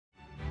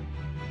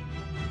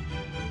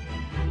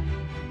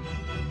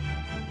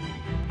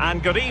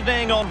And good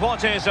evening on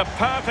what is a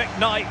perfect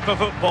night for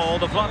football.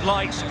 The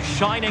floodlights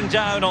shining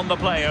down on the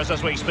players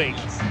as we speak.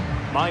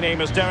 My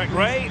name is Derek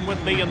Ray.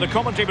 With me in the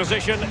commentary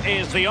position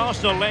is the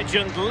Arsenal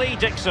legend Lee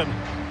Dixon.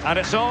 And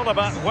it's all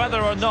about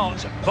whether or not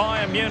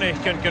Bayern Munich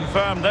can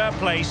confirm their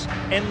place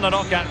in the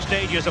knockout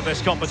stages of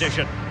this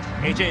competition.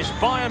 It is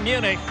Bayern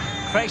Munich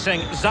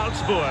facing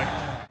Salzburg.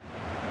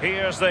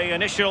 Here's the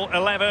initial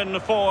 11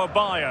 for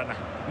Bayern.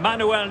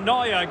 Manuel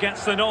Neuer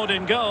gets the nod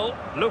in goal.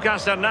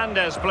 Lucas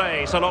Hernandez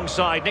plays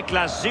alongside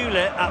Niklas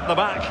Süle at the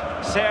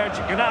back. Serge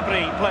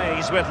Gnabry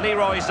plays with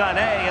Leroy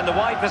Sané in the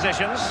wide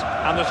positions.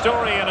 And the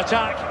story in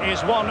attack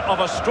is one of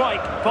a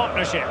strike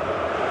partnership.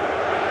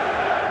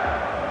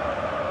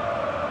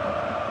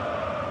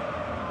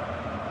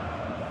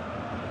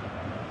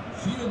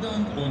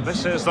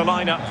 This is the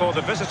lineup for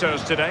the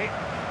visitors today.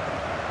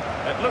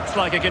 It looks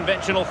like a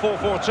conventional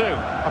 4-4-2.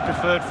 A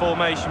preferred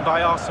formation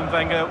by Arsene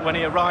Wenger when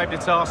he arrived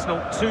at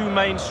Arsenal. Two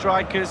main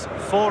strikers,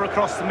 four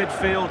across the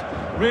midfield.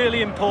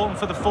 Really important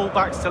for the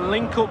fullbacks to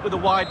link up with the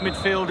wide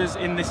midfielders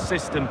in this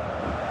system.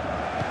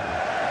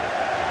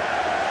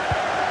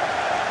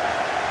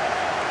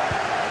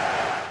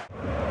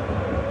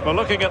 Well,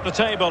 looking at the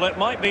table, it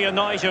might be a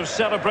night of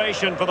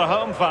celebration for the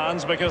home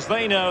fans because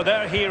they know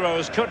their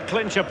heroes could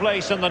clinch a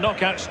place in the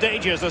knockout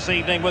stages this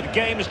evening with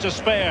games to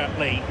spare,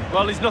 Lee.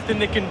 Well, there's nothing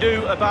they can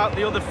do about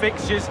the other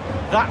fixtures.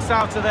 That's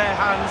out of their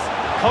hands.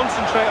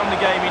 Concentrate on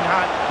the game in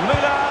hand.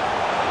 Müller,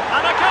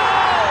 and a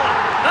goal!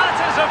 That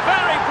is a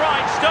very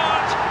bright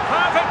start.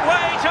 Perfect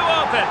way to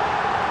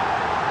open.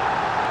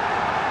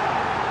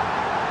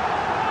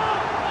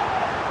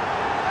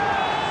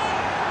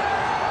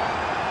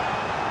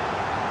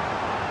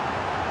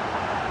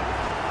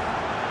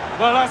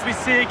 Well, as we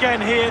see again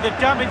here, the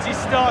damage is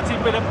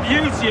starting with a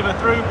beauty of a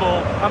through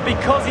ball, and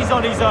because he's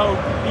on his own,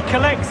 he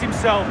collects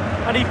himself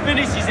and he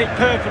finishes it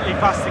perfectly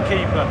past the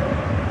keeper.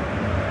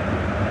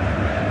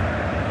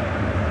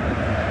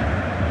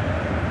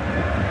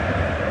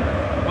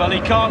 Well,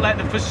 he can't let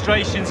the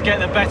frustrations get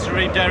the better of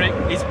him, Derek.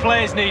 His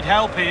players need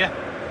help here.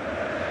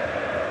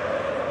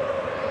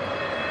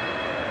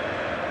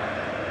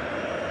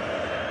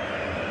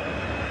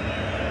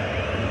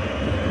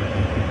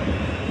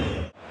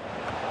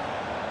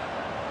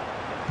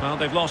 Well,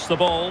 they've lost the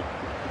ball.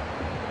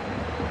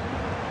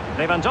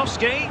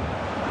 Lewandowski.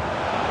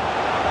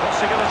 What's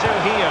he going to do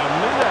here?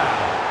 Müller.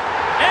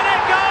 In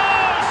it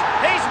goes!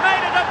 He's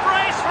made it a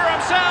brace for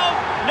himself.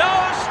 No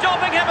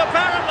stopping him,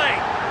 apparently.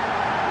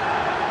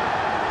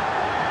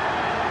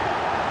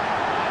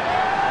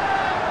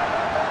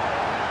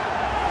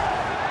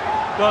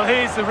 Well,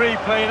 here's the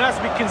replay, and as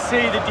we can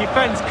see, the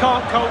defence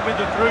can't cope with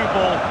the through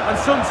ball. And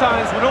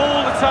sometimes, with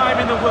all the time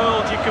in the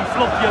world, you can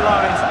fluff your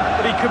lines,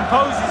 but he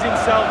composes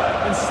himself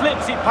and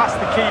slips it past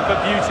the keeper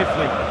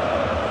beautifully.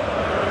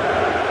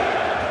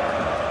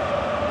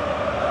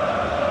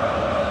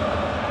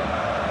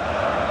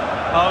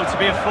 Oh, to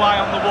be a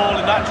fly on the wall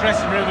in that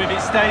dressing room if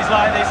it stays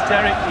like this,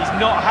 Derek. He's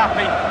not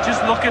happy.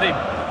 Just look at him.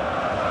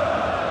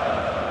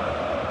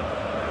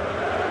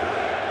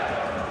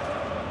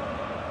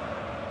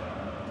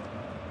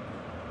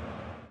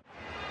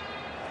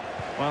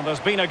 Well,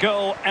 there's been a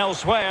goal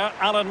elsewhere.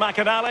 Alan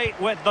McInally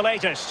with the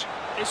latest.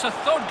 It's a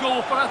third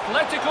goal for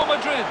Atletico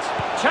Madrid.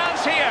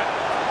 Chance here.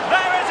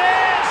 There it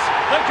is!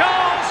 The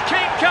goals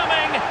keep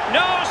coming.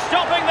 No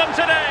stopping them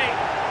today.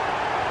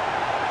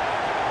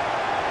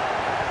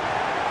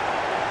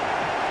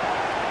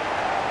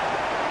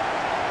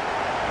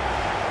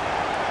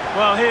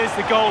 Well, here's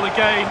the goal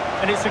again,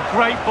 and it's a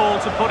great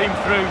ball to put him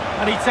through,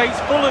 and he takes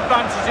full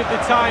advantage of the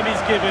time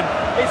he's given.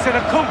 It's an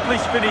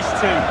accomplished finish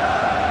too.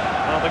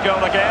 Well, the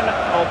goal again,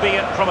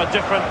 albeit from a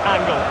different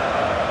angle.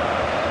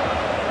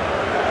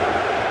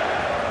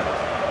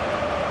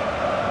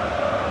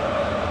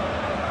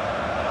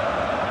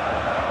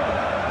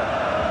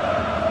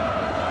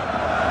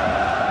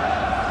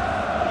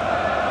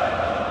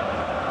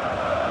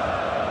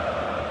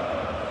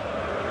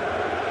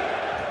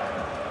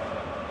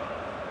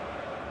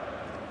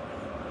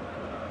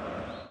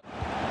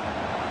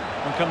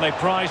 And can they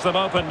prise them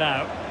open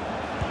now?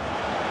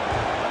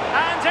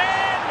 And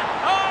in!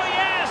 Oh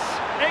yes!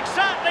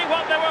 Exactly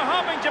what they were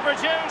hoping to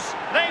produce.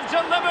 They've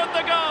delivered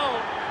the goal.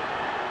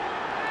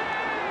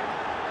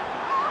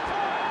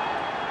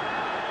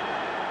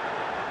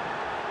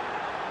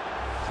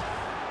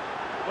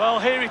 Well,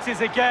 here it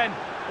is again.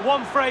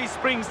 One phrase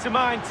springs to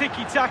mind,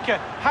 tiki-taka.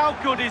 How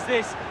good is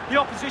this? The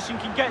opposition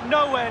can get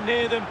nowhere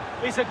near them.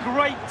 It's a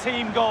great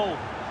team goal.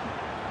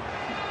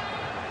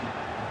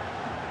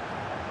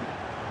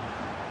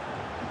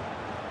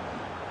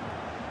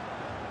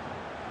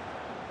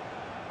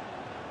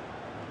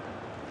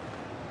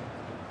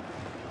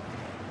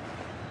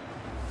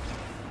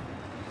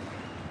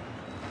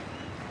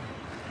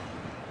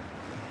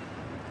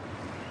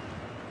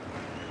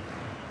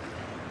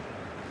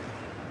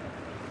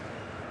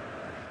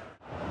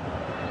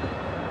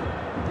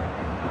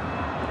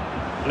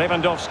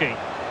 Lewandowski.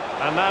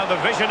 And now the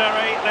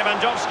visionary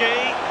Lewandowski.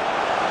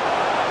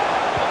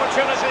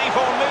 Opportunity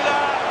for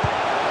Müller.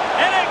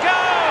 In it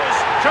goes!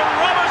 To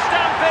rubber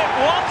stamp it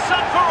once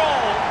and for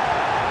all.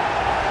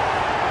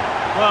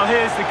 Well,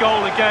 here's the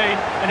goal again,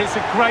 and it's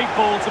a great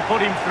ball to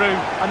put him through,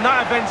 and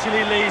that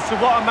eventually leads to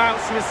what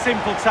amounts to a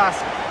simple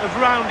task of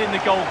rounding the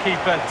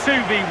goalkeeper.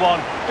 2v1,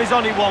 there's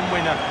only one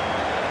winner.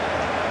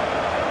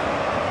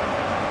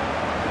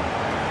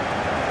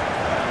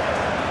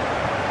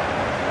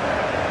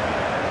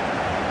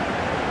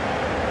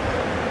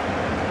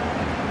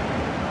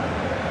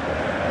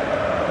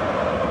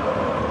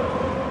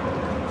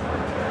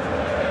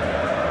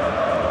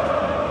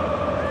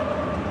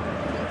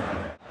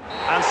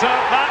 And so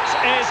that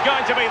is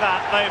going to be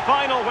that, the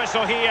final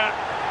whistle here.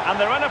 And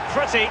they're in a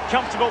pretty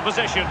comfortable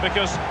position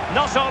because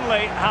not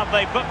only have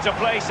they booked a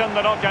place in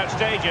the knockout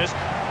stages,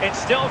 it's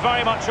still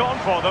very much on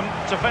for them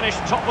to finish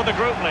top of the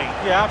group league.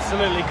 Yeah,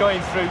 absolutely.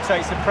 Going through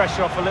takes the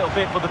pressure off a little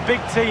bit, but the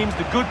big teams,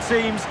 the good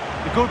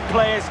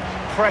players,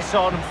 press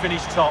on and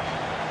finish top.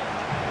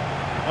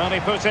 And he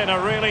put in a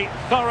really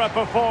thorough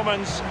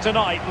performance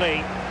tonight,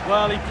 Lee.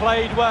 Well, he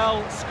played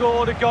well,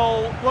 scored a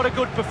goal. What a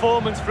good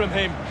performance from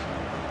him.